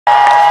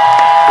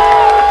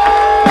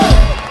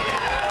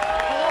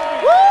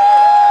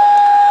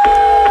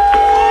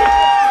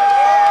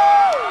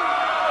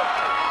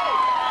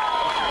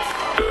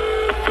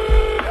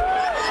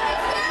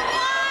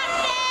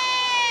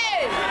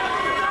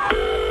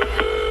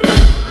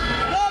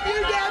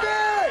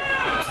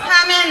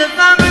the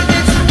phone booth,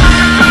 it's the one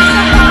across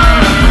the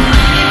hall.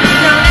 If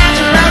you don't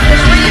answer up,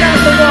 just read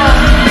off the wall.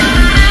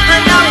 I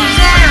know he's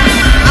there,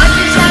 I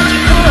just have to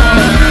call.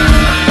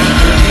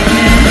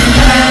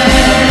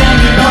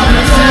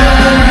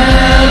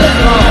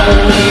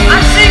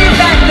 I see you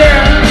back there.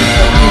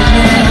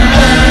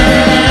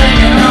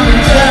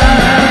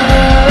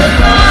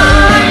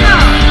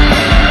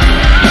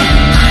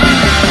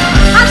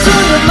 I saw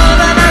your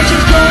mother, now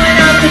she's going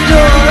out the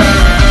door.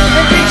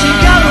 And did she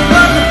go and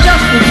run the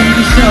dust within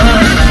the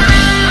sun?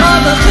 All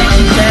the things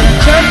she said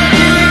and tried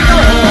to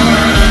ignore.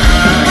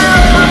 Oh,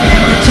 why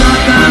can't we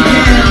talk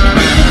again?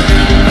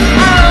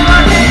 Oh,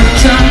 why can't we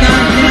talk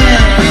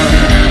again?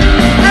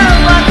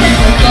 Oh, why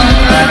can't we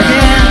talk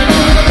again?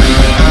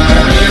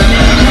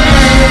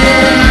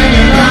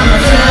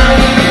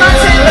 Come on,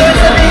 St. Louis,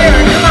 let me hear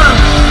it, come on.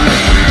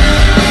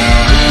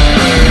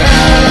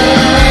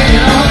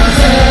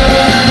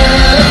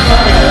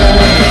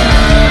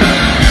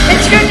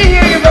 It's good to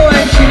hear your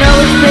voice, you know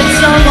it's been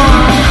so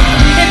long.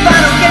 If I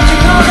don't get your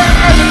call, then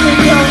everything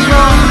goes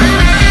wrong.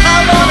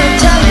 I wanna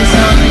tell you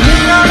something,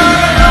 you're not all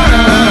alone.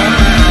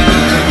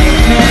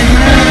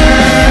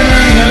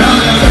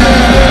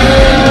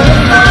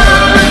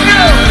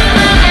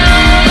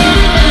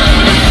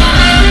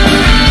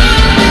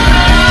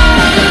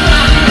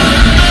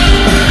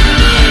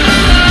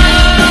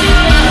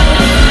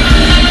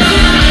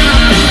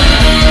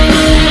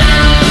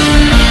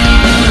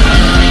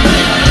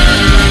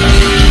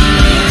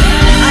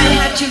 I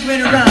had to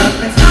interrupt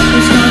and stop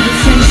this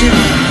conversation.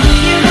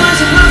 You was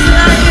a person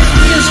I just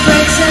feel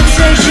great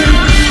sensation.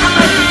 I'd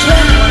like to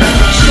tell you what I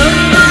can show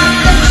you my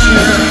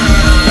affection.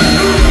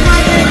 Ooh, I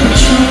can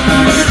control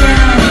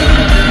myself.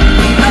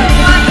 Oh,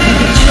 I can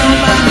control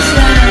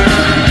myself.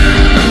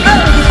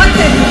 Oh, I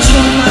can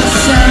control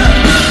myself.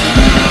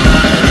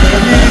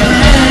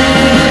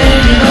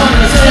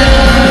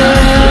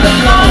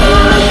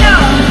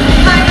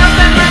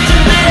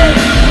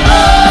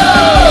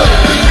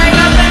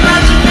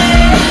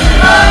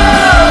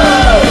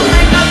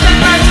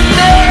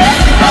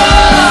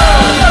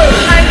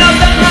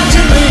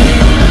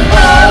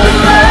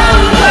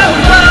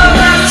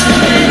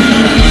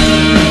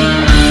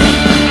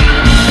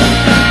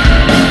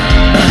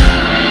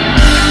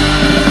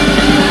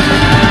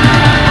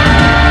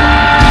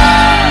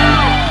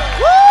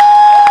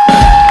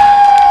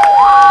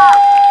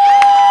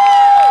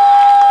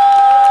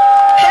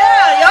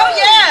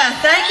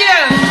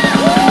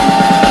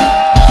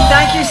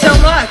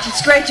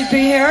 It's great to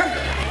be here,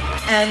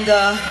 and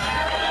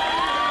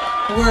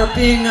we're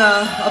being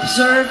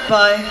observed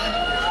by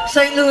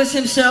St. Louis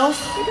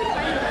himself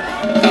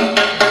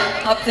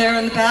up there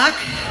in the back,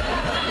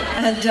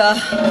 and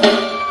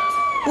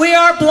we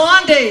are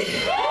Blondie.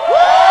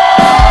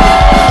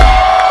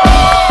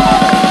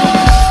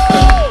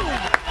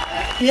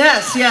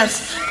 Yes,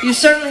 yes, you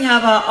certainly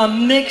have a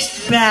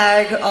mixed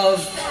bag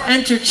of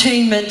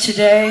entertainment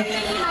today,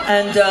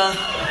 and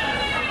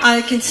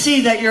I can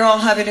see that you're all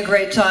having a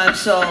great time,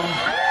 so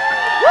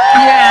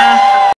yeah.